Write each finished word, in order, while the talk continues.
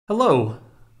Hello,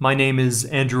 my name is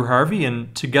Andrew Harvey,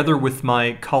 and together with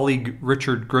my colleague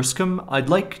Richard Griscom, I'd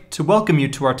like to welcome you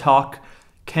to our talk,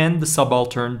 Can the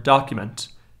Subaltern Document?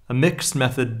 A Mixed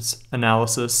Methods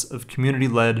Analysis of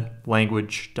Community-Led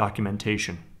Language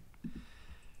Documentation.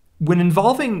 When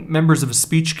involving members of a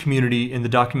speech community in the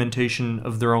documentation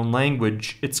of their own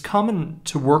language, it's common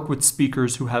to work with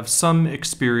speakers who have some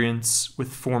experience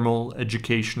with formal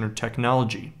education or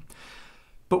technology.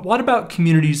 But what about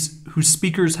communities whose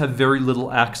speakers have very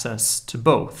little access to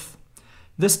both?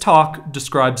 This talk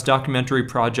describes documentary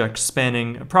projects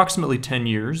spanning approximately 10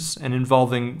 years and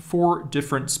involving 4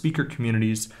 different speaker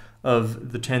communities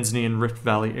of the Tanzanian Rift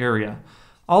Valley Area,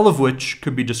 all of which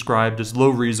could be described as low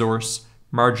resource,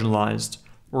 marginalized,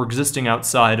 or existing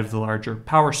outside of the larger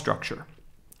power structure.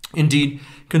 Indeed,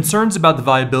 concerns about the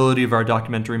viability of our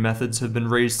documentary methods have been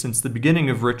raised since the beginning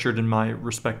of Richard and my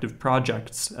respective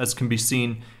projects, as can be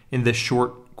seen in this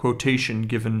short quotation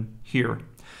given here.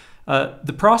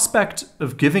 The prospect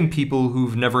of giving people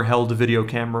who've never held a video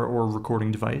camera or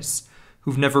recording device,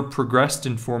 who've never progressed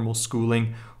in formal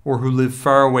schooling, or who live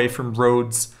far away from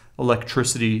roads,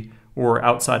 electricity, or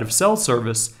outside of cell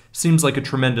service seems like a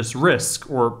tremendous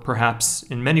risk, or perhaps,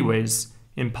 in many ways,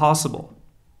 impossible.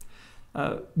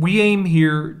 We aim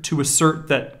here to assert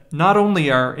that not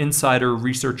only are insider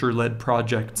researcher-led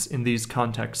projects in these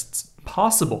contexts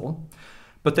possible,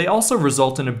 but they also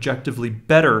result in objectively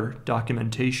better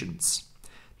documentations.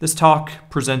 This talk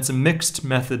presents a mixed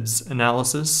methods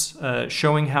analysis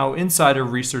showing how insider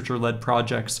researcher-led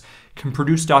projects can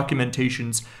produce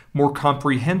documentations more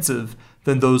comprehensive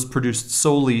than those produced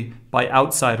solely by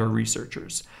outsider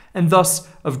researchers, and thus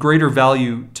of greater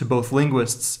value to both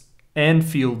linguists and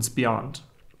fields beyond.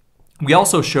 We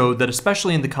also show that,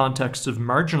 especially in the context of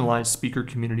marginalized speaker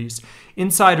communities,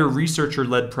 insider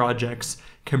researcher-led projects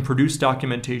can produce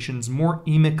documentations more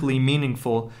emically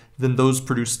meaningful than those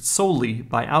produced solely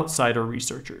by outsider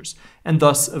researchers, and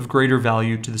thus of greater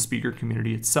value to the speaker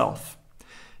community itself.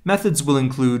 Methods will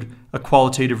include a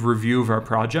qualitative review of our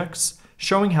projects,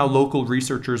 showing how local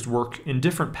researchers work in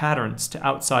different patterns to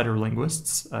outsider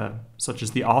linguists, such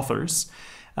as the authors,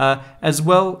 as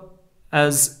well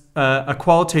as a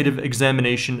qualitative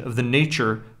examination of the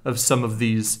nature of some of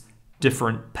these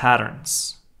different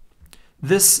patterns.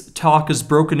 This talk is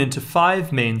broken into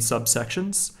 5 main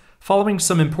subsections, following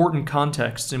some important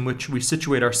context in which we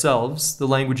situate ourselves, the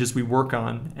languages we work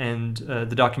on, and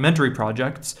the documentary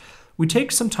projects. We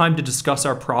take some time to discuss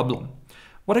our problem.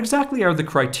 What exactly are the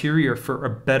criteria for a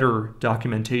better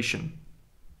documentation?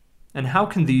 And how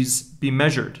can these be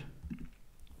measured?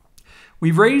 We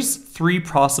raise 3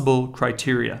 possible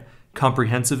criteria: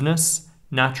 comprehensiveness,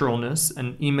 naturalness,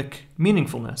 and emic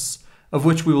meaningfulness, of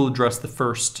which we will address the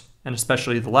first and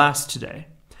especially the last today.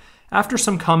 After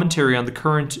some commentary on the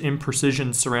current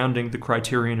imprecision surrounding the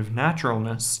criterion of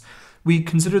naturalness, we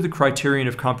consider the criterion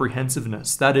of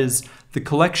comprehensiveness, that is, the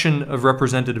collection of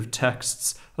representative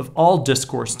texts of all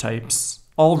discourse types,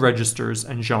 all registers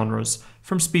and genres,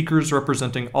 from speakers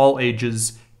representing all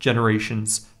ages,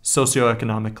 generations,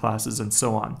 socioeconomic classes, and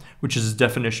so on, which is a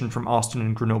definition from Austin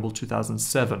and Grenoble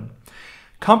 2007.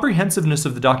 Comprehensiveness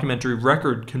of the documentary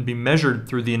record can be measured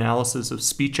through the analysis of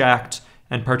speech act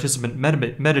and participant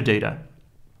metadata.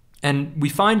 And we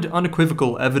find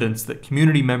unequivocal evidence that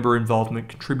community member involvement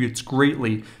contributes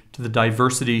greatly to the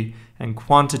diversity and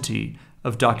quantity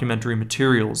of documentary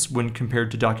materials when compared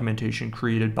to documentation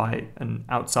created by an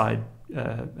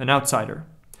outsider.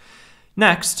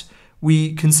 Next,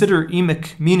 we consider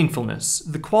emic meaningfulness,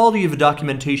 the quality of a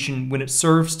documentation when it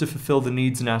serves to fulfill the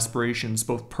needs and aspirations,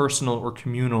 both personal or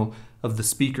communal, of the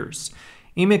speakers.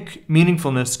 Emic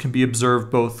meaningfulness can be observed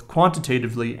both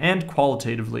quantitatively and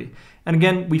qualitatively, and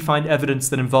again, we find evidence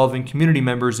that involving community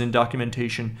members in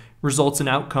documentation results in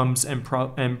outcomes and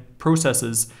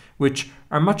processes which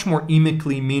are much more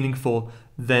emically meaningful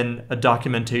than a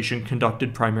documentation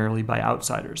conducted primarily by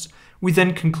outsiders. We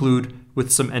then conclude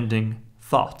with some ending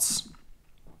thoughts.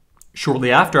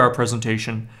 Shortly after our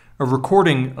presentation, a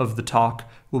recording of the talk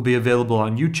will be available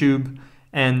on YouTube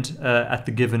and at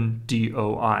the given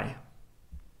DOI.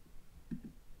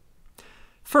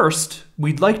 First,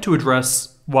 we'd like to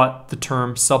address what the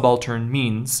term subaltern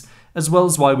means, as well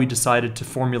as why we decided to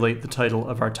formulate the title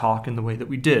of our talk in the way that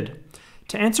we did.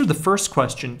 To answer the first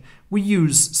question, we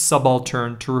use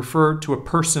subaltern to refer to a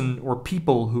person or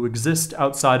people who exist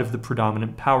outside of the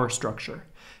predominant power structure.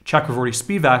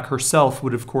 Chakravorty-Spivak herself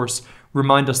would, of course,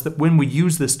 remind us that when we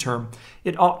use this term,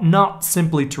 it ought not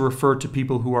simply to refer to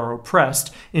people who are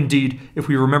oppressed. Indeed, if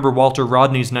we remember Walter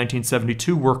Rodney's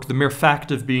 1972 work, the mere fact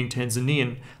of being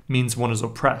Tanzanian means one is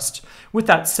oppressed. With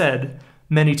that said,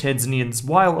 many Tanzanians,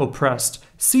 while oppressed,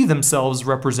 see themselves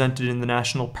represented in the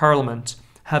national parliament,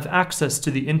 have access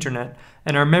to the internet,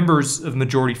 and are members of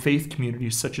majority faith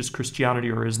communities such as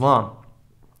Christianity or Islam.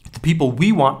 The people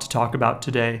we want to talk about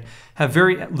today have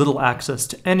very little access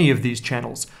to any of these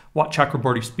channels, what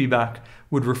Chakraborty Spivak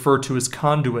would refer to as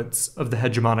conduits of the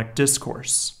hegemonic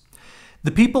discourse.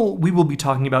 The people we will be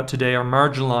talking about today are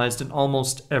marginalized in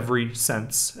almost every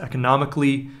sense,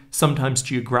 economically, sometimes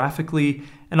geographically,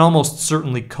 and almost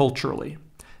certainly culturally.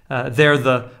 They're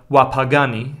the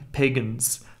Wapagani,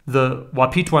 pagans, the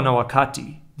Wapitwa na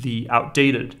Wakati, the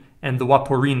outdated, and the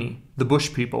Waporini, the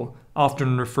bush people,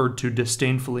 often referred to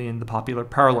disdainfully in the popular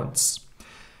parlance.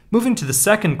 Moving to the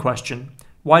second question,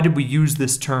 why did we use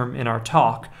this term in our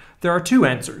talk? There are two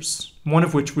answers, one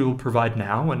of which we will provide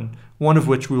now and one of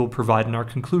which we will provide in our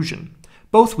conclusion.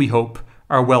 Both, we hope,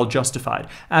 are well justified.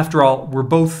 After all, we're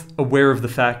both aware of the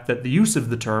fact that the use of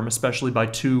the term, especially by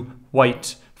two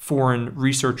white foreign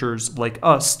researchers like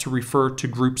us to refer to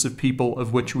groups of people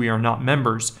of which we are not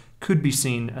members, could be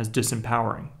seen as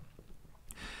disempowering.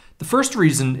 The first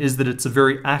reason is that it's a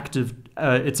very accurate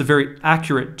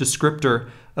descriptor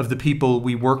of the people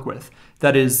we work with.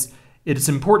 That is, it is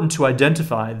important to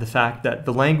identify the fact that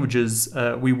the languages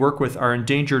we work with are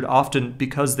endangered often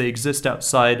because they exist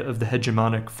outside of the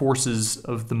hegemonic forces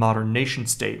of the modern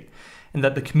nation-state, and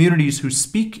that the communities who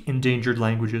speak endangered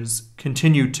languages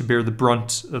continue to bear the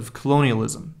brunt of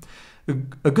colonialism.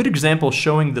 A good example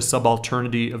showing the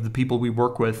subalternity of the people we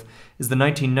work with is the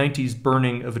 1990s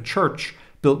burning of a church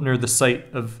built near the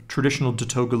site of traditional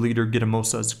Datoga leader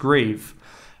Gitamosa's grave,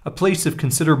 a place of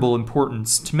considerable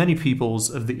importance to many peoples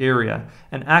of the area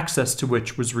and access to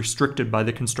which was restricted by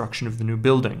the construction of the new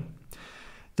building.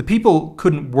 The people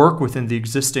couldn't work within the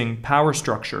existing power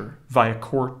structure via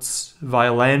courts,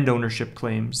 via land ownership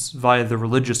claims, via the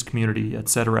religious community,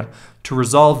 etc., to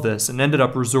resolve this, and ended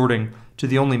up resorting to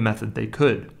the only method they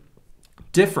could.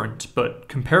 Different but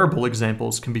comparable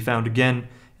examples can be found again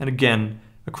and again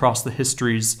across the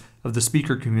histories of the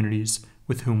speaker communities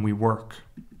with whom we work.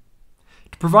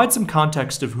 To provide some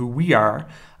context of who we are,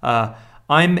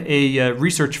 I'm a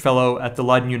research fellow at the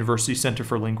Leiden University Centre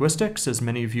for Linguistics, as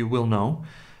many of you will know.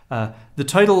 The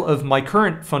title of my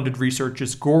current funded research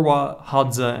is Gorwa,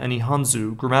 Hadza, and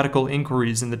Ihanzu, Grammatical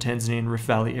Inquiries in the Tanzanian Rift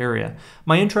Valley Area.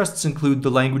 My interests include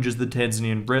the languages of the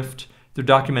Tanzanian Rift, their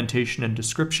documentation and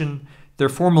description, their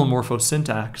formal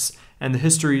morphosyntax, and the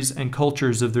histories and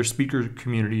cultures of their speaker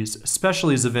communities,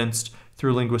 especially as evinced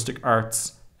through linguistic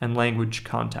arts and language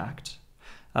contact.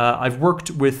 I've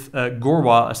worked with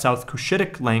Gorwa, a South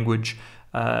Cushitic language,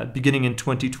 beginning in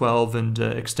 2012 and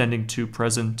extending to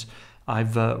present.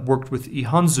 I've worked with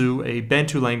Ihanzu, a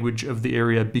Bantu language of the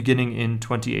area, beginning in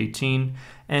 2018,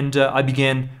 and I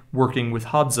began working with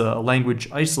Hadza, a language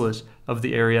isolate of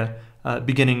the area,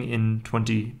 beginning in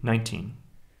 2019.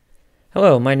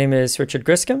 Hello, my name is Richard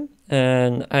Griscom,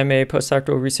 and I'm a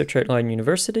postdoctoral researcher at Leiden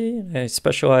University. I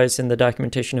specialize in the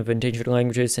documentation of endangered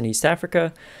languages in East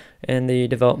Africa and the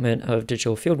development of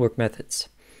digital fieldwork methods.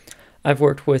 I've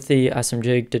worked with the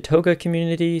Assamjig Datoga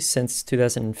community since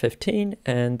 2015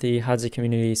 and the Hadza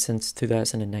community since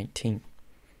 2019.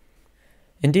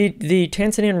 Indeed, the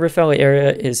Tanzanian Rift Valley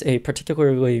area is a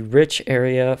particularly rich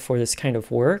area for this kind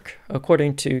of work.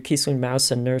 According to Kiesling,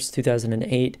 Mouse, and Nurse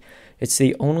 2008, it's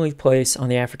the only place on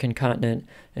the African continent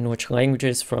in which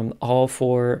languages from all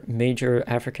four major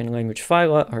African language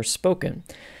phyla are spoken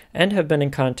and have been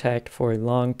in contact for a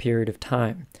long period of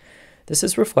time. This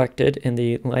is reflected in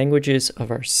the languages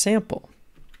of our sample.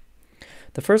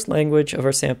 The first language of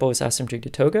our sample is Assamjig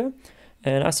Datoga,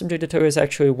 and Assamjig Datoga is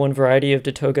actually one variety of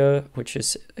Datoga, which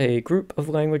is a group of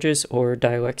languages or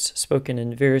dialects spoken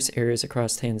in various areas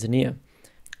across Tanzania.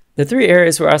 The three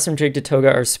areas where Assamjig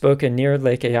Datoga are spoken near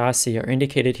Lake Eyasi are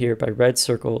indicated here by red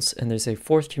circles, and there's a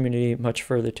fourth community much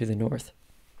further to the north.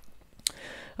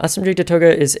 Assamjig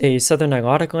Datoga is a Southern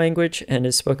Nilotic language and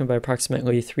is spoken by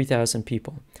approximately 3,000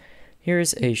 people. Here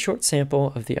is a short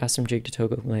sample of the Assamjig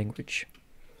Datoga language.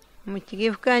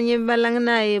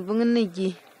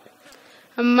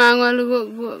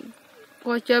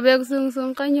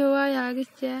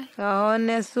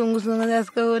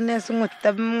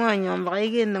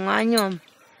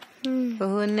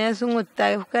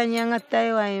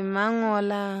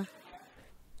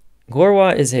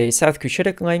 Gorwa is a South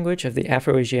Cushitic language of the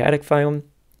Afro-Asiatic phylum,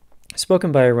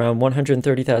 spoken by around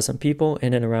 130,000 people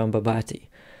in and around Babati.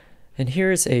 And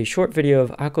here is a short video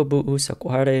of Akobu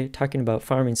Usakware talking about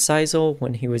farming sisal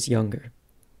when he was younger.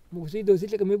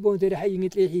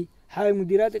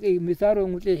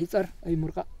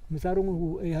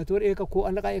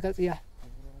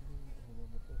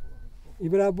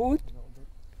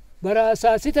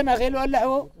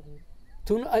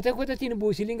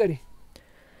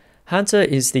 Hadza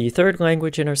is the third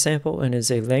language in our sample and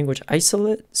is a language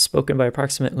isolate spoken by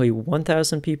approximately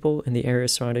 1,000 people in the area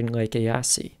surrounding Lake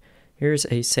Eyasi. Here's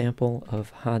a sample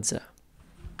of Hadza.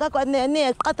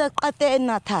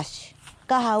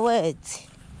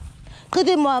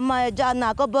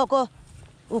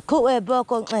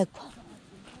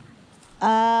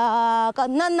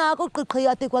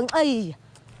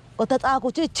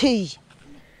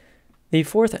 The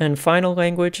fourth and final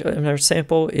language in our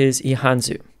sample is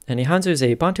Ihanzu. And Ihanzu is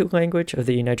a Bantu language of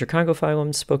the Niger-Congo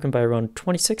phylum spoken by around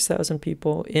 26,000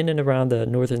 people in and around the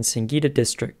northern Singida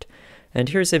district. And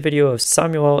here's a video of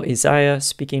Samuel Isaiah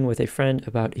speaking with a friend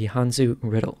about Ihanzu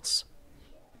riddles.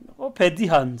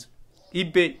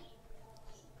 Ibe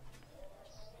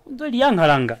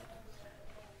Ndo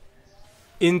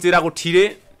inzira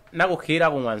kutire nakukhera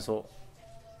kumwanzo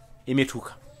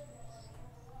imethuka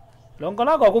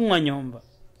Longalako kumwanyomba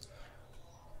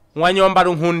mwanyomba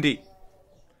lunkhundi.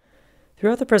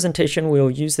 Throughout the presentation, we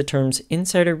will use the terms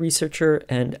insider researcher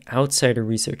and outsider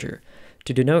researcher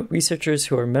to denote researchers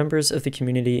who are members of the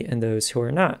community and those who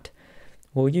are not.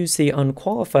 We'll use the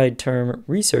unqualified term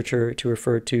researcher to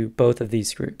refer to both of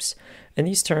these groups, and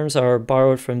these terms are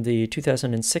borrowed from the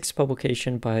 2006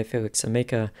 publication by Felix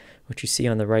Ameka, which you see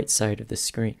on the right side of the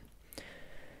screen.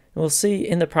 We'll see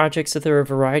in the projects that there are a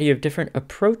variety of different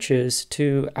approaches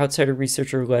to outsider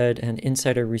researcher-led and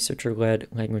insider researcher-led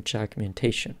language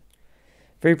documentation.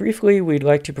 Very briefly, we'd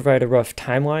like to provide a rough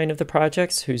timeline of the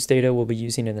projects whose data we'll be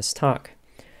using in this talk.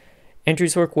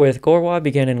 Andrew's work with Gorwa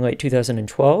began in late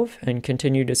 2012 and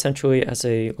continued essentially as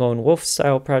a lone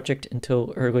wolf-style project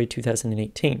until early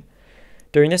 2018.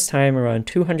 During this time, around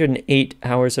 208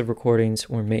 hours of recordings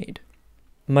were made.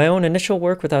 My own initial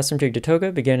work with Asamjig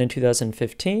Datoga began in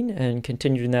 2015 and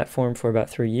continued in that form for about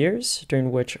 3 years,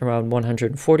 during which around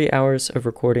 140 hours of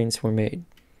recordings were made.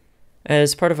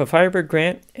 As part of a Firebird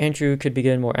grant, Andrew could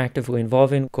begin more actively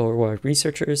involving Gorwa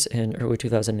researchers in early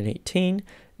 2018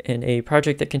 in a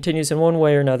project that continues in one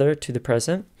way or another to the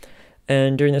present,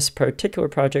 and during this particular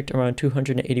project, around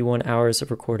 281 hours of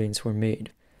recordings were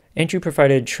made. Andrew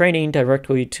provided training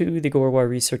directly to the Gorwa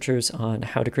researchers on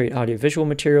how to create audiovisual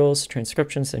materials,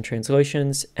 transcriptions and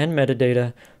translations, and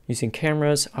metadata using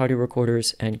cameras, audio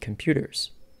recorders, and computers.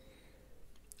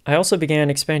 I also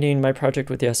began expanding my project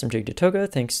with the SMJ Datoga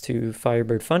thanks to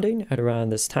Firebird funding at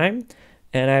around this time,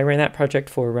 and I ran that project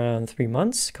for around 3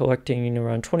 months, collecting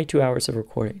around 22 hours of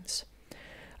recordings.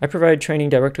 I provided training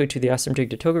directly to the SMJ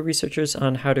Datoga researchers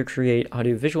on how to create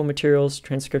audiovisual materials,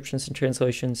 transcriptions and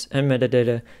translations, and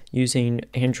metadata using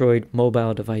Android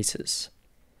mobile devices.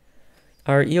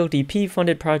 Our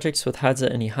ELDP-funded projects with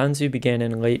Hadza and Ihanzu began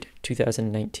in late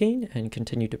 2019 and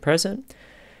continue to present.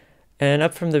 And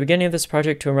up from the beginning of this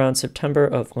project to around September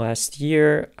of last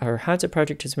year, our Hadza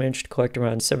project has managed to collect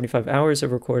around 75 hours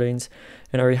of recordings,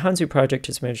 and our Ihanzu project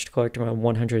has managed to collect around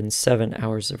 107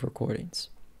 hours of recordings.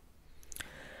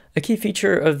 A key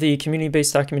feature of the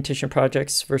community-based documentation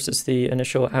projects versus the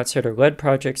initial outsider-led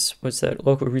projects was that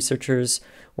local researchers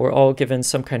were all given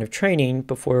some kind of training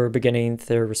before beginning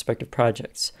their respective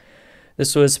projects.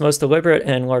 This was most deliberate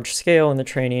and large-scale in the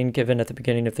training given at the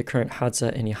beginning of the current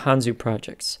Hadza and Ihanzu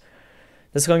projects.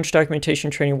 This language documentation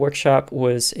training workshop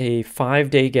was a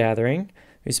 5-day gathering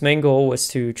whose main goal was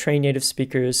to train native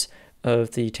speakers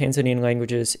of the Tanzanian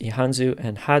languages Ihanzu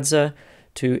and Hadza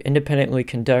to independently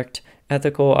conduct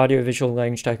ethical audiovisual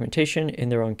language documentation in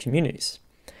their own communities.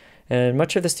 And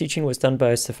much of this teaching was done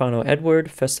by Stefano Edward,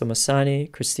 Festo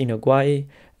Massani, Cristina Guai,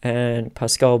 and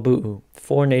Pascal Bu'u,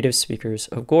 4 native speakers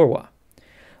of Gorwa.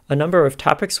 A number of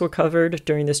topics were covered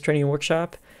during this training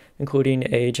workshop, including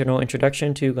a general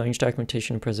introduction to language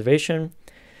documentation and preservation,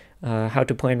 how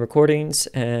to plan recordings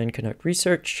and conduct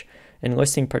research,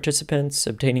 enlisting participants,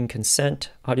 obtaining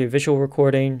consent, audiovisual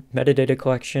recording, metadata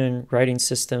collection, writing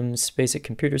systems, basic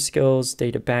computer skills,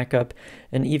 data backup,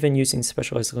 and even using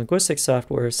specialized linguistics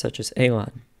software such as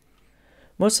Elan.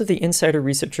 Most of the insider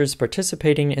researchers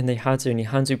participating in the Hadza and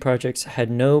Ihanzu projects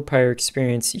had no prior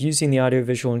experience using the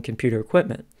audiovisual and computer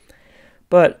equipment.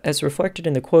 But, as reflected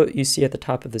in the quote you see at the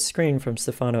top of the screen from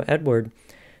Stefano Edward,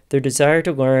 their desire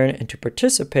to learn and to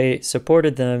participate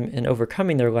supported them in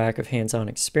overcoming their lack of hands-on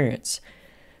experience.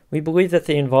 We believe that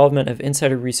the involvement of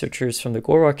insider researchers from the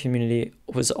Gorwa community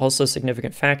was also a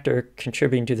significant factor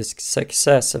contributing to the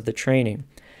success of the training,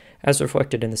 as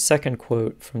reflected in the second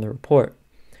quote from the report.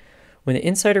 When the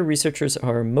insider researchers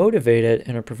are motivated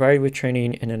and are provided with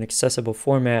training in an accessible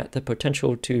format, the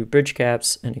potential to bridge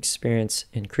gaps in experience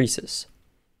increases.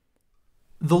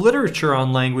 The literature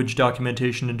on language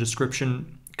documentation and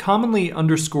description commonly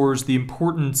underscores the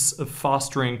importance of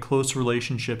fostering close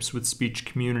relationships with speech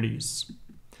communities,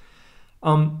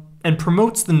 and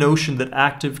promotes the notion that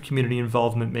active community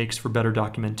involvement makes for better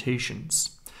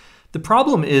documentations. The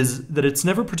problem is that it's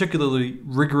never particularly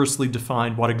rigorously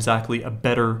defined what exactly a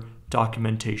better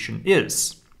documentation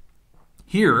is.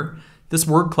 Here, this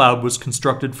word cloud was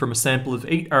constructed from a sample of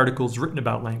 8 articles written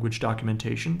about language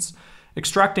documentations,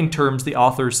 extracting terms the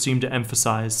authors seem to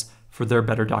emphasize for their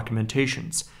better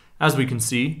documentations. As we can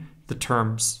see, the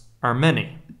terms are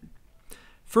many.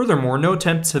 Furthermore, no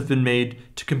attempts have been made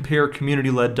to compare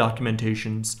community-led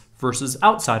documentations versus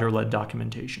outsider-led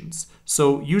documentations.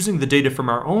 So, using the data from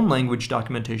our own language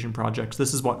documentation projects,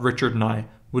 this is what Richard and I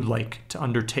would like to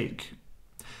undertake.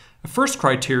 A first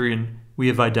criterion we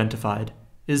have identified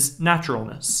is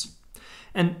naturalness.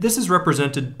 And this is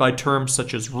represented by terms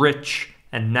such as rich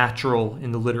and natural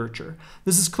in the literature.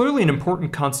 This is clearly an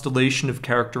important constellation of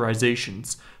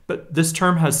characterizations, but this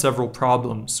term has several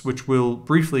problems, which we'll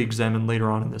briefly examine later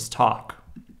on in this talk.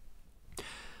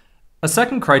 A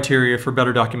second criteria for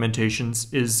better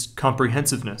documentations is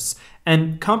comprehensiveness,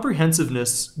 and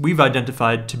comprehensiveness we've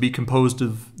identified to be composed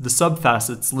of the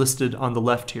subfacets listed on the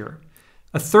left here.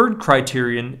 A third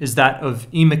criterion is that of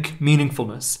emic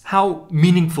meaningfulness, how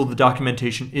meaningful the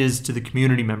documentation is to the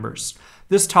community members.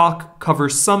 This talk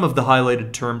covers some of the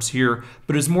highlighted terms here,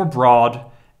 but is more broad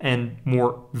and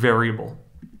more variable.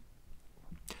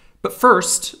 But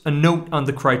first, a note on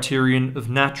the criterion of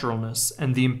naturalness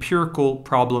and the empirical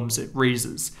problems it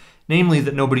raises, namely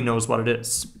that nobody knows what it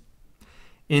is.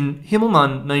 In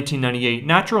Himmelmann 1998,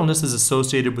 naturalness is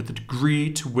associated with the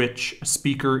degree to which a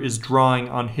speaker is drawing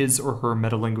on his or her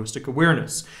metalinguistic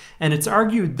awareness, and it's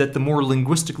argued that the more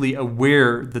linguistically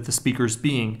aware that the speaker is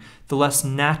being, the less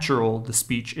natural the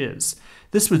speech is.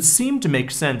 This would seem to make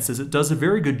sense, as it does a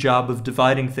very good job of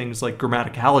dividing things like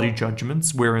grammaticality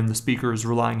judgments, wherein the speaker is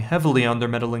relying heavily on their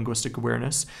metalinguistic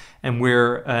awareness, and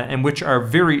which are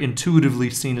very intuitively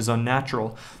seen as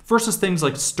unnatural, versus things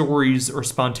like stories or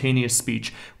spontaneous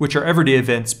speech, which are everyday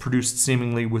events produced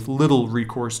seemingly with little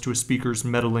recourse to a speaker's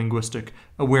metalinguistic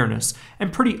awareness,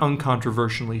 and pretty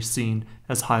uncontroversially seen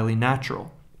as highly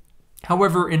natural.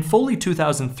 However, in Foley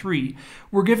 2003,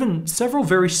 we're given several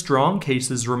very strong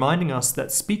cases reminding us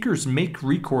that speakers make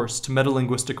recourse to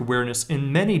metalinguistic awareness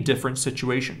in many different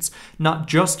situations, not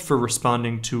just for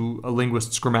responding to a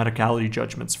linguist's grammaticality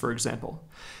judgments, for example.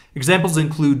 Examples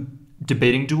include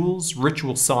debating duels,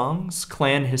 ritual songs,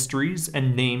 clan histories,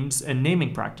 and names and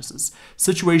naming practices,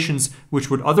 situations which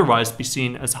would otherwise be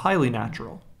seen as highly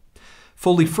natural.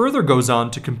 Foley further goes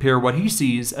on to compare what he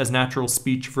sees as natural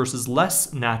speech versus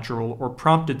less natural or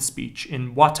prompted speech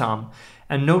in Watam,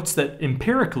 and notes that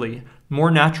empirically,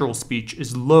 more natural speech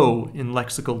is low in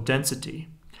lexical density.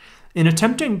 In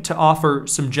attempting to offer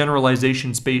some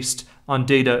generalizations based on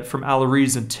data from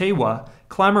Alariz and Tewa,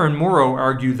 Clammer and Morrow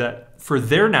argue that for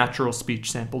their natural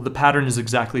speech sample, the pattern is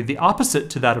exactly the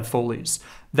opposite to that of Foley's,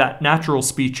 that natural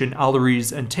speech in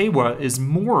Alariz and Tewa is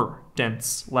more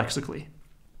dense lexically.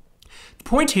 The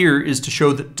point here is to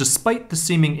show that despite the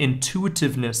seeming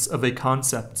intuitiveness of a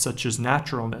concept such as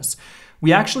naturalness,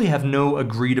 we actually have no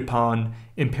agreed upon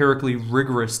empirically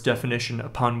rigorous definition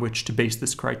upon which to base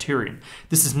this criterion.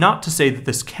 This is not to say that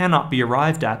this cannot be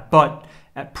arrived at, but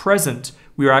at present,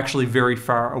 we are actually very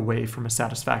far away from a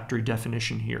satisfactory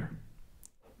definition here.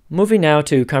 Moving now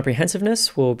to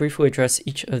comprehensiveness, we'll briefly address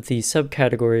each of the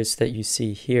subcategories that you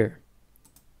see here.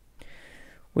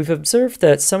 We've observed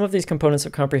that some of these components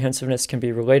of comprehensiveness can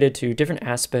be related to different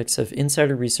aspects of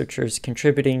insider researchers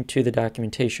contributing to the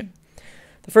documentation.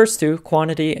 The first two,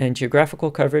 quantity and geographical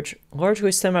coverage,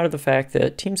 largely stem out of the fact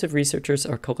that teams of researchers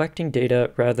are collecting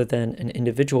data rather than an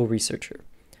individual researcher.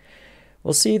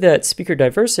 We'll see that speaker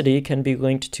diversity can be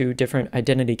linked to different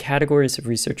identity categories of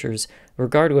researchers,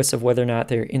 regardless of whether or not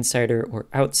they're insider or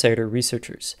outsider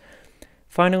researchers.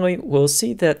 Finally, we'll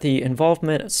see that the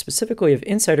involvement specifically of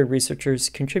insider researchers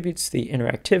contributes to the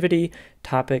interactivity,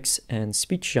 topics, and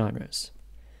speech genres.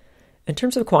 In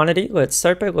terms of quantity, let's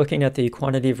start by looking at the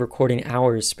quantity of recording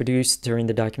hours produced during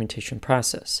the documentation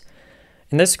process.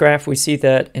 In this graph, we see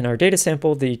that in our data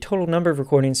sample, the total number of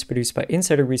recordings produced by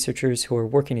insider researchers who are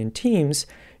working in teams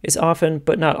is often,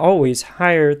 but not always,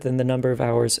 higher than the number of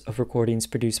hours of recordings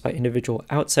produced by individual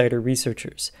outsider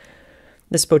researchers.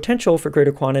 This potential for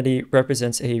greater quantity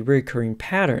represents a recurring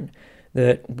pattern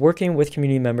that working with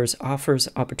community members offers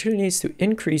opportunities to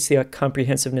increase the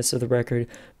comprehensiveness of the record,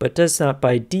 but does not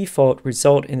by default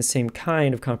result in the same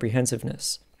kind of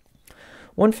comprehensiveness.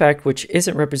 One fact which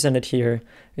isn't represented here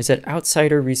is that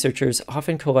outsider researchers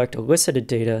often collect elicited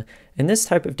data, and this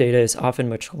type of data is often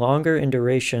much longer in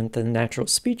duration than natural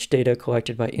speech data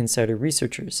collected by insider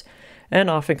researchers, and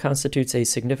often constitutes a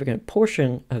significant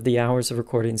portion of the hours of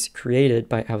recordings created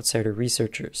by outsider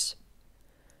researchers.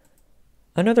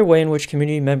 Another way in which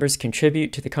community members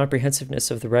contribute to the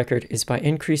comprehensiveness of the record is by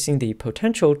increasing the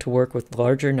potential to work with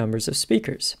larger numbers of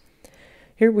speakers.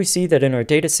 Here we see that in our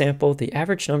data sample, the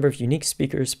average number of unique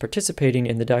speakers participating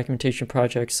in the documentation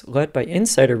projects led by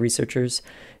insider researchers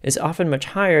is often much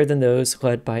higher than those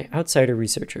led by outsider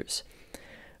researchers.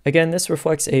 Again, this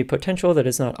reflects a potential that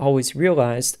is not always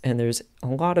realized, and there's a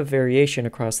lot of variation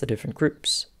across the different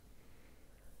groups.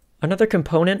 Another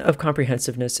component of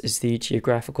comprehensiveness is the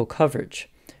geographical coverage.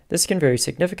 This can vary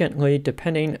significantly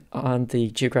depending on the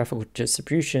geographical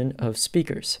distribution of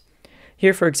speakers.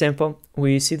 Here, for example,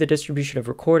 we see the distribution of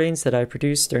recordings that I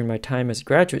produced during my time as a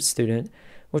graduate student,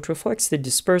 which reflects the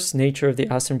dispersed nature of the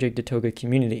Assamjig Datoga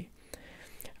community.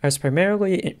 I was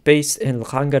primarily based in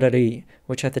Lhangarari,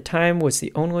 which at the time was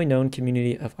the only known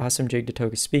community of Assamjig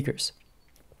Datoga speakers.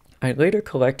 I later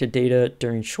collected data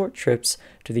during short trips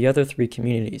to the other 3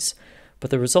 communities,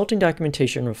 but the resulting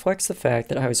documentation reflects the fact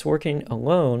that I was working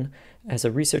alone as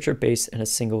a researcher based in a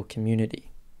single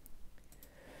community.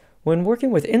 When working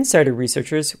with insider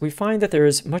researchers, we find that there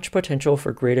is much potential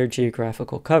for greater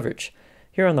geographical coverage.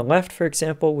 Here on the left, for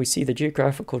example, we see the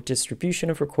geographical distribution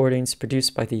of recordings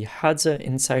produced by the Hadza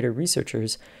insider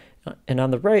researchers, and on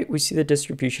the right, we see the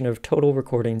distribution of total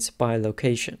recordings by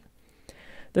location.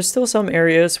 There's still some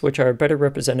areas which are better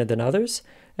represented than others,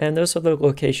 and those are the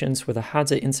locations where the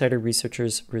Hadza insider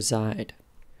researchers reside.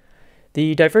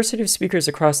 The diversity of speakers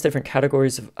across different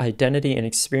categories of identity and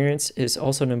experience is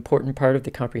also an important part of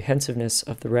the comprehensiveness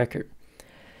of the record.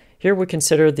 Here we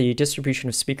consider the distribution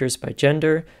of speakers by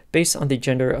gender based on the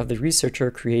gender of the researcher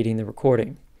creating the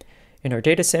recording. In our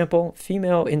data sample,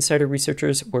 female insider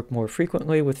researchers work more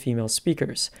frequently with female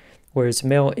speakers, whereas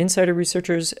male insider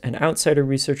researchers and outsider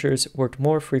researchers worked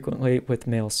more frequently with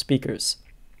male speakers.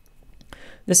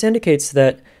 This indicates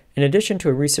that in addition to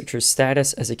a researcher's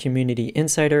status as a community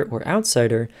insider or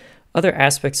outsider, other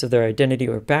aspects of their identity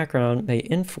or background may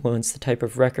influence the type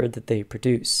of record that they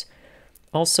produce.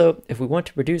 Also, if we want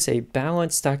to produce a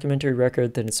balanced documentary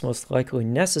record, then it's most likely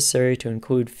necessary to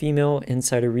include female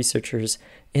insider researchers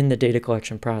in the data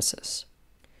collection process.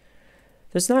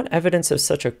 There's not evidence of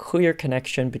such a clear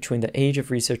connection between the age of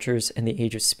researchers and the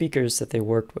age of speakers that they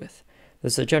worked with.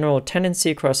 There's a general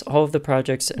tendency across all of the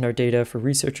projects in our data for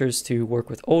researchers to work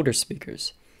with older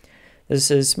speakers. This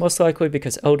is most likely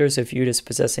because elders are viewed as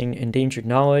possessing endangered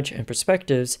knowledge and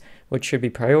perspectives which should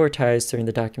be prioritized during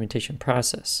the documentation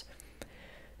process.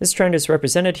 This trend is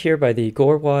represented here by the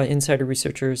Gorwa insider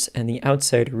researchers and the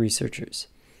outsider researchers.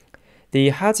 The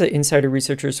Hadza insider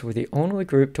researchers were the only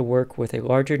group to work with a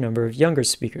larger number of younger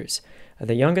speakers.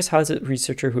 The youngest Hadza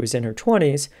researcher, who is in her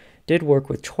 20s, did work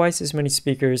with twice as many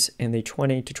speakers in the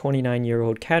 20 to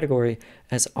 29-year-old category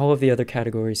as all of the other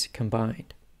categories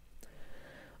combined.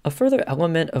 A further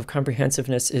element of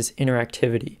comprehensiveness is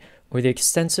interactivity, or the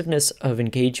extensiveness of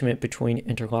engagement between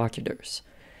interlocutors.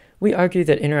 We argue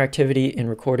that interactivity in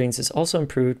recordings is also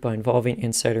improved by involving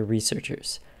insider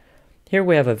researchers. Here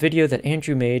we have a video that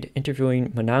Andrew made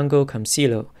interviewing Manango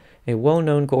Kamsilo, a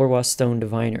well-known Gorwa stone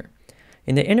diviner.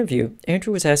 In the interview,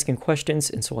 Andrew was asking questions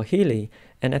in Swahili,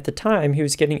 and at the time he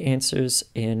was getting answers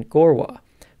in Gorwa,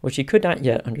 which he could not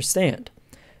yet understand,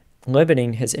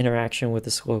 limiting his interaction with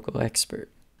this local expert.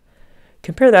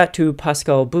 Compare that to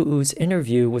Pascal Bu'u's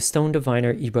interview with stone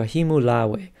diviner Ibrahimu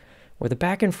Lawe, where the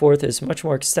back and forth is much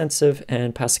more extensive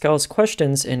and Pascal's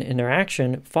questions and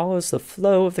interaction follows the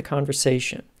flow of the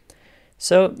conversation.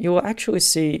 So you will actually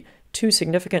see 2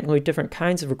 significantly different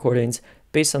kinds of recordings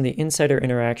based on the insider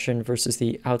interaction versus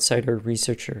the outsider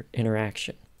researcher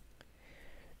interaction.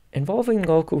 Involving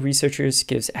local researchers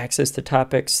gives access to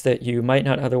topics that you might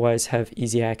not otherwise have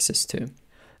easy access to.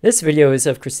 This video is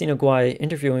of Christina Guai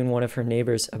interviewing one of her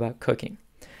neighbors about cooking.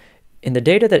 In the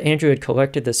data that Andrew had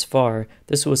collected thus far,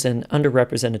 this was an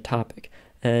underrepresented topic,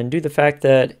 and due to the fact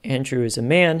that Andrew is a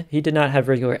man, he did not have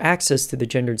regular access to the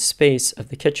gendered space of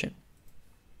the kitchen.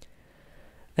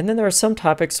 And then there are some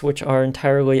topics which are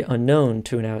entirely unknown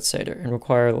to an outsider and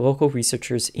require local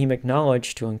researchers' emic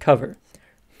knowledge to uncover.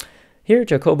 Here,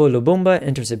 Jacobo Lubumba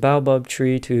enters a baobab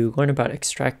tree to learn about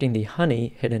extracting the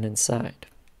honey hidden inside.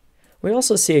 We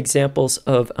also see examples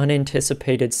of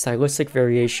unanticipated stylistic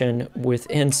variation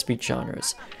within speech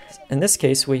genres. In this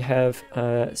case, we have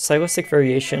stylistic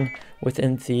variation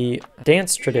within the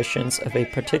dance traditions of a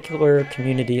particular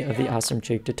community of the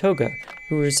Assamjig Datoga,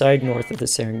 who reside north of the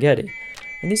Serengeti.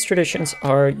 and these traditions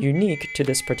are unique to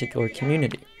this particular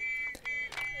community.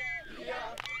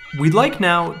 We'd like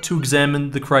now to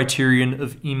examine the criterion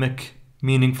of emic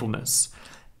meaningfulness.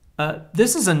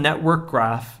 This is a network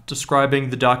graph describing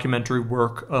the documentary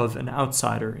work of an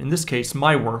outsider, in this case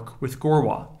my work with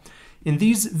Gorwa. In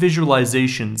these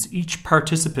visualizations, each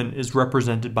participant is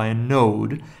represented by a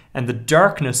node, and the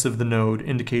darkness of the node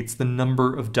indicates the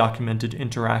number of documented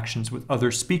interactions with other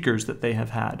speakers that they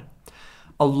have had.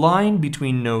 A line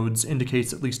between nodes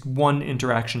indicates at least one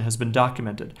interaction has been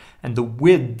documented, and the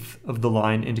width of the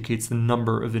line indicates the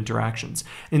number of interactions.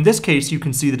 In this case, you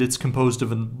can see that it's composed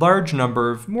of a large number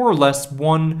of more or less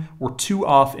 1 or 2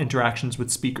 off interactions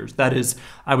with speakers. That is,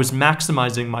 I was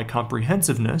maximizing my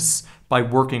comprehensiveness by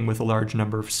working with a large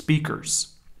number of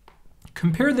speakers.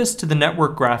 Compare this to the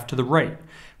network graph to the right,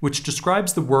 which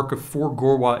describes the work of 4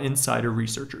 Gorwa insider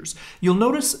researchers. You'll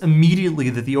notice immediately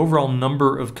that the overall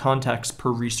number of contacts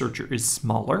per researcher is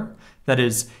smaller. That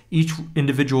is, each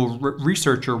individual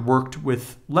researcher worked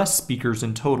with less speakers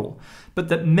in total, but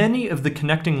that many of the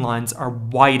connecting lines are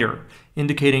wider,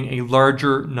 indicating a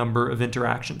larger number of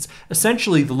interactions.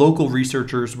 Essentially, the local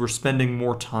researchers were spending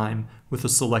more time with a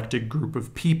selected group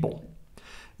of people.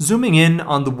 Zooming in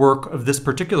on the work of this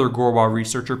particular Gorwa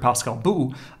researcher, Pascal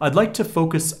Bou, I'd like to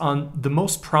focus on the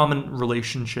most prominent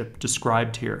relationship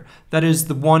described here. That is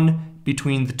the one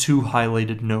between the 2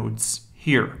 highlighted nodes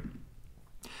here.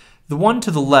 The one to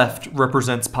the left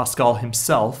represents Pascal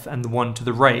himself, and the one to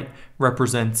the right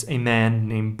represents a man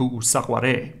named Bou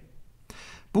Sakware.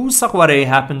 Bou Sakware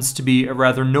happens to be a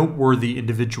rather noteworthy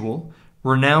individual,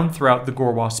 renowned throughout the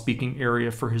Gorwa-speaking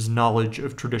area for his knowledge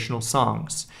of traditional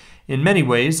songs. In many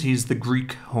ways, he's the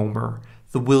Greek Homer,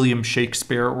 the William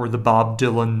Shakespeare, or the Bob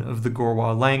Dylan of the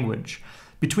Gorwa language.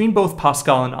 Between both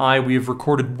Pascal and I, we have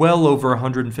recorded well over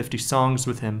 150 songs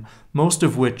with him, most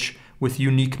of which with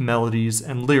unique melodies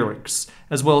and lyrics,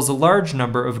 as well as a large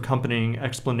number of accompanying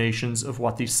explanations of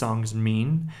what these songs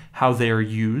mean, how they are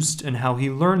used, and how he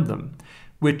learned them,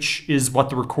 which is what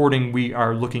the recording we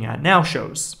are looking at now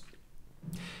shows.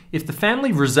 If the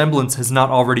family resemblance has not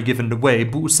already given away,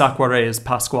 Bou Sakware is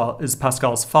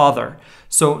Pascal's father.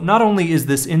 So not only is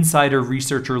this insider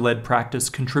researcher-led practice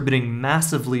contributing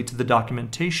massively to the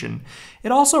documentation,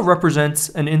 it also represents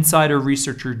an insider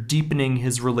researcher deepening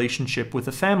his relationship with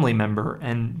a family member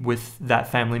and with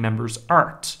that family member's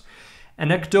art.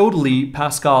 Anecdotally,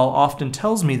 Pascal often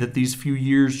tells me that these few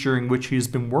years during which he has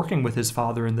been working with his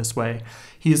father in this way,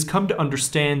 he has come to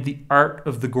understand the art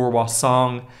of the Gorwa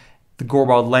song, the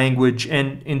Gorwa language,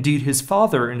 and indeed his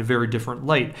father in a very different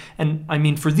light. And I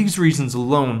mean, for these reasons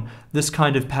alone, this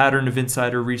kind of pattern of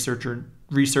insider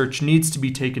research needs to be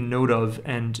taken note of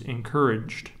and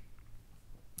encouraged.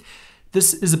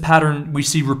 This is a pattern we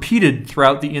see repeated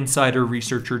throughout the insider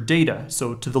researcher data.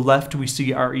 So to the left, we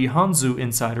see our Ihanzu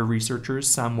insider researchers,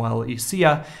 Samuel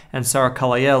Isia and Sarah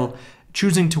Kalayel,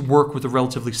 choosing to work with a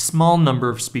relatively small number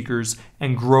of speakers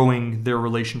and growing their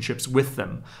relationships with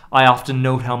them. I often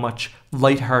note how much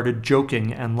lighthearted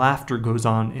joking and laughter goes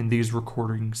on in these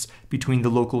recordings between the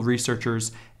local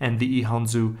researchers and the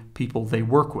Ihanzu people they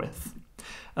work with.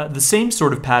 The same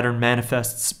sort of pattern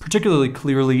manifests particularly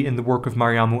clearly in the work of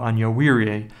Mariamu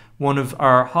Anyawire, one of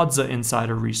our Hadza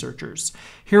insider researchers.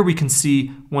 Here we can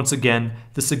see, once again,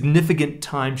 the significant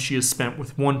time she has spent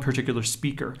with one particular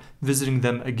speaker, visiting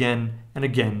them again and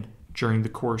again during the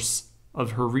course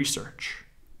of her research.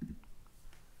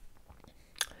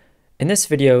 In this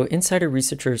video, insider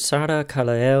researcher Sarah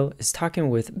Kalael is talking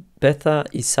with Betha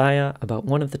Isaiah about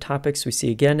one of the topics we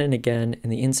see again and again in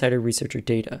the insider researcher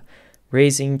data,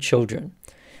 raising children.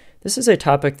 This is a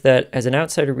topic that, as an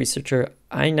outsider researcher,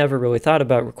 I never really thought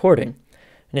about recording.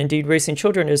 And indeed, raising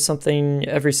children is something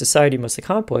every society must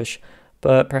accomplish,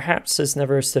 but perhaps has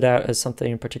never stood out as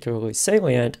something particularly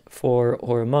salient for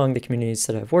or among the communities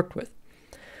that I've worked with.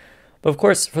 But of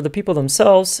course, for the people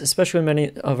themselves, especially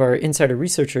many of our insider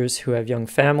researchers who have young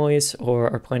families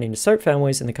or are planning to start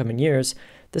families in the coming years,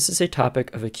 this is a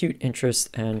topic of acute interest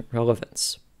and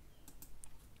relevance.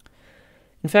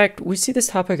 In fact, we see this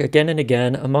topic again and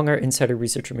again among our insider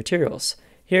researcher materials.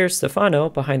 Here, Stefano,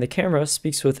 behind the camera,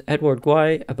 speaks with Edward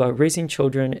Guai about raising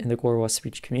children in the Gorwa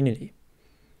speech community.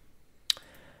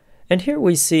 And here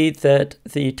we see that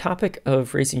the topic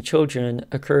of raising children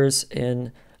occurs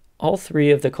in all 3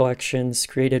 of the collections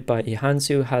created by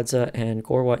Ihanzu, Hadza, and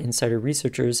Gorwa insider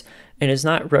researchers, and is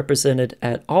not represented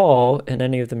at all in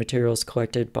any of the materials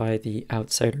collected by the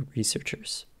outsider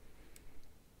researchers.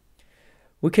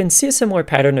 We can see a similar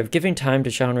pattern of giving time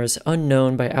to genres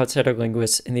unknown by outsider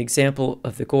linguists in the example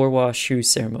of the Gorwa shoe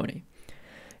ceremony.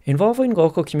 Involving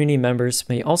local community members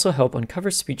may also help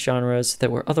uncover speech genres that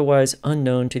were otherwise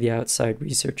unknown to the outside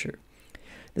researcher.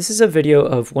 This is a video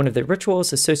of one of the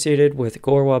rituals associated with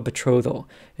Gorwa betrothal,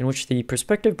 in which the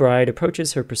prospective bride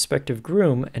approaches her prospective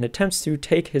groom and attempts to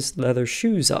take his leather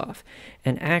shoes off,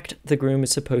 an act the groom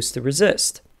is supposed to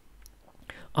resist.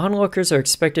 Onlookers are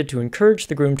expected to encourage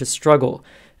the groom to struggle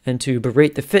and to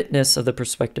berate the fitness of the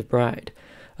prospective bride,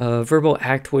 a verbal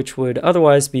act which would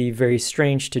otherwise be very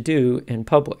strange to do in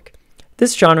public.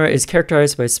 This genre is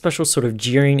characterized by a special sort of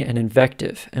jeering and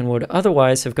invective, and would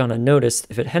otherwise have gone unnoticed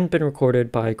if it hadn't been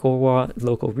recorded by Gorwa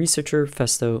local researcher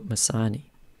Festo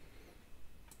Masani.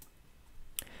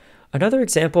 Another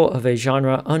example of a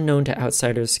genre unknown to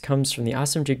outsiders comes from the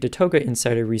Assamjig Datoga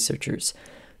insider researchers,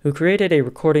 who created a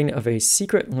recording of a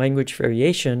secret language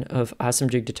variation of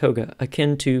Assamjig Datoga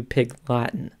akin to Pig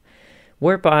Latin,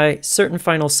 whereby certain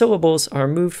final syllables are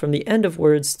moved from the end of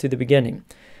words to the beginning,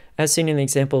 as seen in the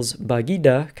examples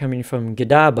bagida coming from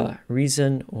gidaba,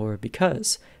 reason or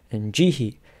because, and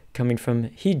jihi coming from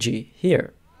hiji,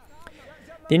 here.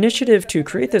 The initiative to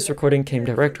create this recording came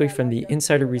directly from the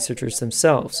insider researchers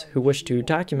themselves, who wished to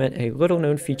document a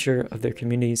little-known feature of their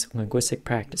community's linguistic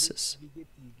practices.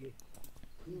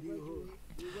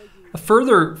 A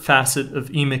further facet of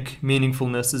emic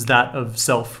meaningfulness is that of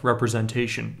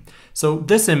self-representation. So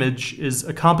this image is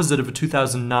a composite of a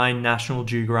 2009 National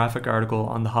Geographic article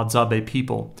on the Hadzabe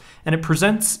people, and it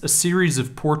presents a series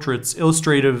of portraits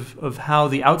illustrative of how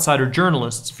the outsider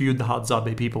journalists viewed the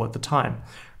Hadzabe people at the time,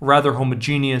 a rather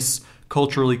homogeneous,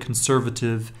 culturally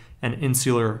conservative, and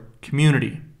insular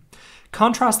community.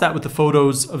 Contrast that with the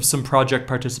photos of some project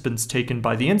participants taken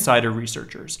by the insider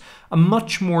researchers. A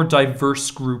much more diverse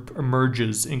group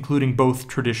emerges, including both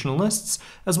traditionalists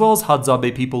as well as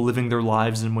Hadzabe people living their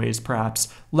lives in ways perhaps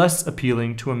less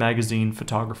appealing to a magazine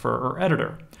photographer or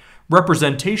editor.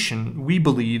 Representation, we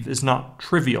believe, is not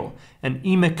trivial, and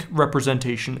emic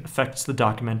representation affects the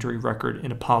documentary record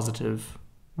in a positive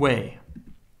way.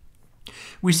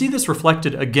 We see this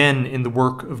reflected again in the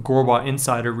work of Gorwa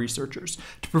insider researchers.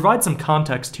 To provide some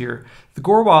context here, the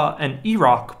Gorwa and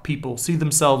Iraq people see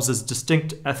themselves as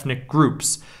distinct ethnic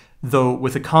groups, though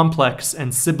with a complex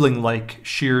and sibling-like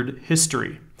shared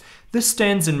history. This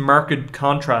stands in marked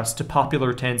contrast to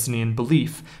popular Tanzanian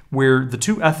belief, where the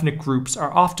two ethnic groups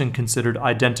are often considered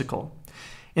identical.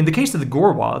 In the case of the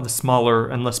Gorwa, the smaller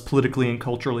and less politically and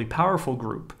culturally powerful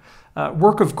group,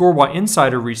 work of Gorwa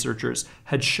insider researchers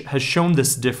has shown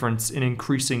this difference in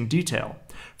increasing detail.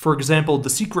 For example, the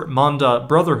secret Manda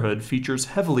Brotherhood features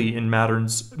heavily in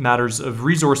matters of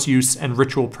resource use and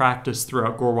ritual practice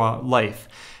throughout Gorwa life,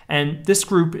 and this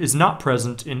group is not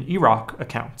present in Iraq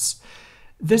accounts.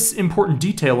 This important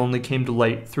detail only came to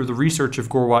light through the research of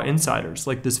Gorwa insiders,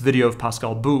 like this video of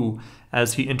Pascal Bou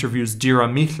as he interviews Dira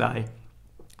Michlai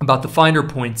about the finer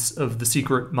points of the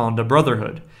secret Manda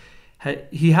Brotherhood.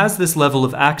 He has this level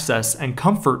of access and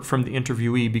comfort from the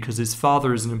interviewee because his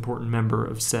father is an important member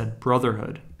of said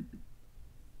brotherhood.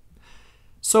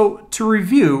 So, to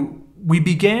review, we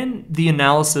began the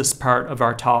analysis part of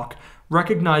our talk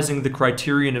recognizing the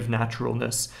criterion of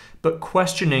naturalness, but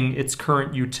questioning its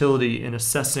current utility in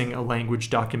assessing a language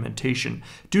documentation,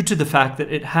 due to the fact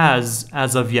that it has,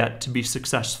 as of yet, to be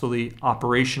successfully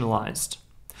operationalized.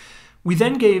 We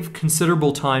then gave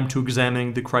considerable time to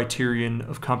examining the criterion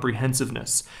of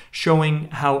comprehensiveness, showing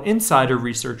how insider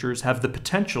researchers have the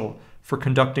potential for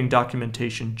conducting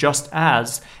documentation just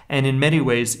as, and in many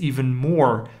ways even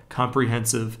more,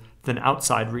 comprehensive than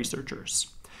outside researchers.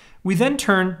 We then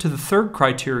turned to the third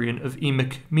criterion of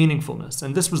emic meaningfulness,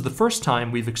 and this was the first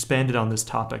time we've expanded on this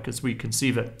topic as we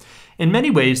conceive it. In many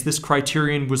ways, this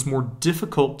criterion was more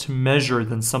difficult to measure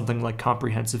than something like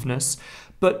comprehensiveness,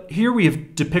 but here we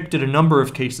have depicted a number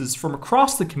of cases from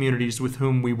across the communities with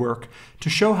whom we work to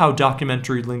show how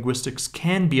documentary linguistics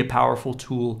can be a powerful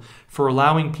tool for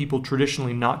allowing people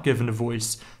traditionally not given a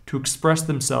voice to express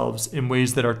themselves in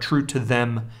ways that are true to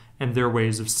them and their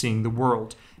ways of seeing the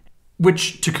world.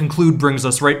 Which, to conclude, brings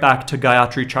us right back to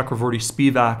Gayatri Chakravorty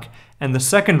Spivak and the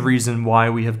second reason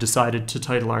why we have decided to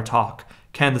title our talk,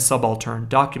 Can the Subaltern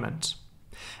Document?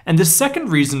 And the second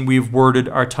reason we've worded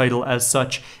our title as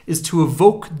such is to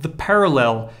evoke the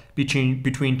parallel between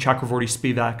Chakravorty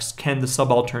Spivak's Can the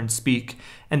Subaltern Speak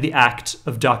and the act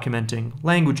of documenting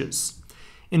languages.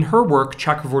 In her work,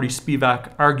 Chakravorty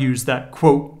Spivak argues that,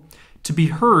 quote, to be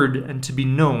heard and to be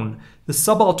known, the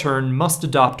subaltern must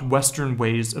adopt Western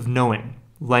ways of knowing,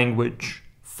 language,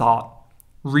 thought,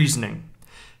 reasoning.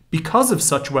 Because of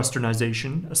such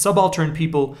westernization, a subaltern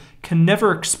people can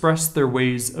never express their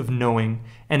ways of knowing,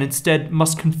 and instead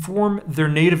must conform their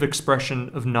native expression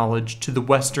of knowledge to the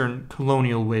Western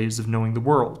colonial ways of knowing the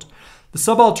world. The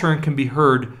subaltern can be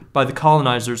heard by the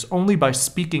colonizers only by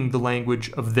speaking the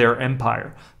language of their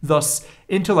empire. Thus,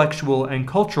 intellectual and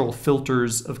cultural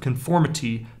filters of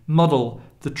conformity muddle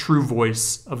the true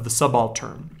voice of the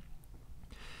subaltern.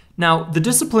 Now, the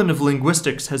discipline of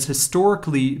linguistics has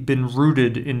historically been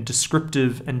rooted in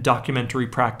descriptive and documentary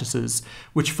practices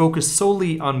which focus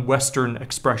solely on Western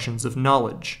expressions of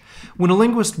knowledge. When a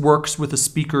linguist works with a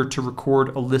speaker to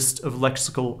record a list of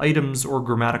lexical items or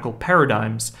grammatical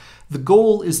paradigms, the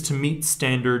goal is to meet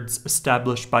standards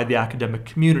established by the academic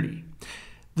community.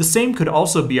 The same could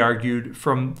also be argued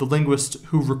from the linguist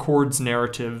who records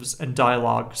narratives and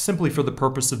dialogue simply for the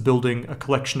purpose of building a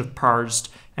collection of parsed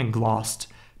and glossed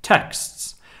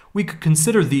texts. We could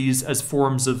consider these as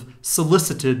forms of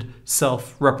solicited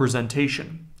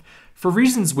self-representation. For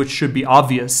reasons which should be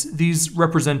obvious, these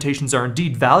representations are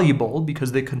indeed valuable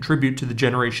because they contribute to the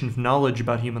generation of knowledge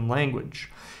about human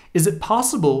language. Is it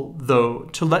possible, though,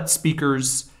 to let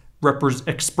speakers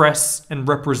express and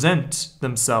represent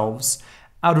themselves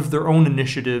out of their own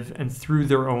initiative and through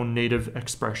their own native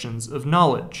expressions of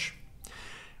knowledge?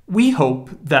 We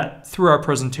hope that through our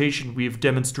presentation we have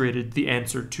demonstrated the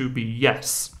answer to be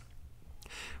yes.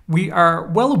 We are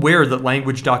well aware that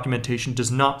language documentation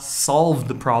does not solve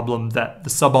the problem that the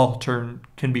subaltern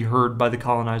can be heard by the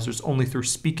colonizers only through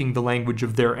speaking the language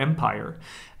of their empire,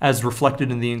 as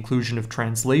reflected in the inclusion of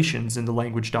translations in the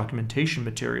language documentation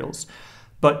materials.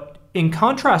 But in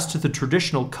contrast to the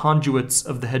traditional conduits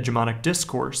of the hegemonic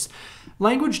discourse,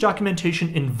 language documentation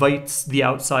invites the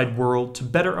outside world to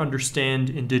better understand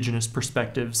indigenous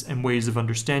perspectives and ways of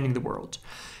understanding the world.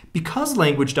 Because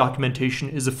language documentation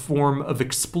is a form of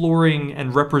exploring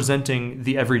and representing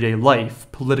the everyday life,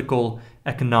 political,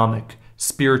 economic,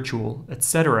 spiritual,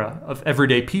 etc., of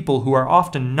everyday people who are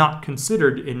often not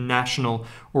considered in national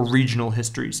or regional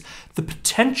histories, the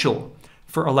potential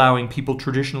for allowing people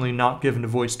traditionally not given a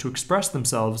voice to express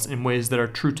themselves in ways that are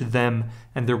true to them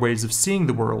and their ways of seeing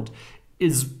the world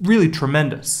is really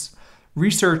tremendous.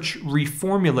 Research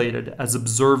reformulated as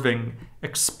observing,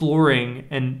 exploring,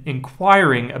 and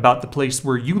inquiring about the place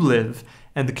where you live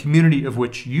and the community of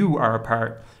which you are a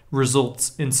part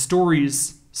results in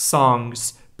stories,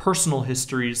 songs, personal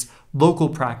histories, local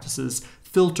practices,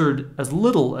 filtered as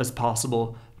little as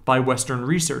possible by Western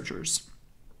researchers.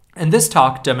 And this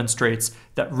talk demonstrates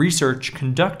that research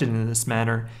conducted in this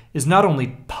manner is not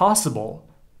only possible,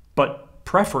 but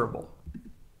preferable.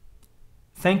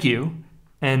 Thank you,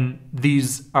 and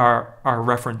these are our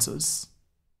references.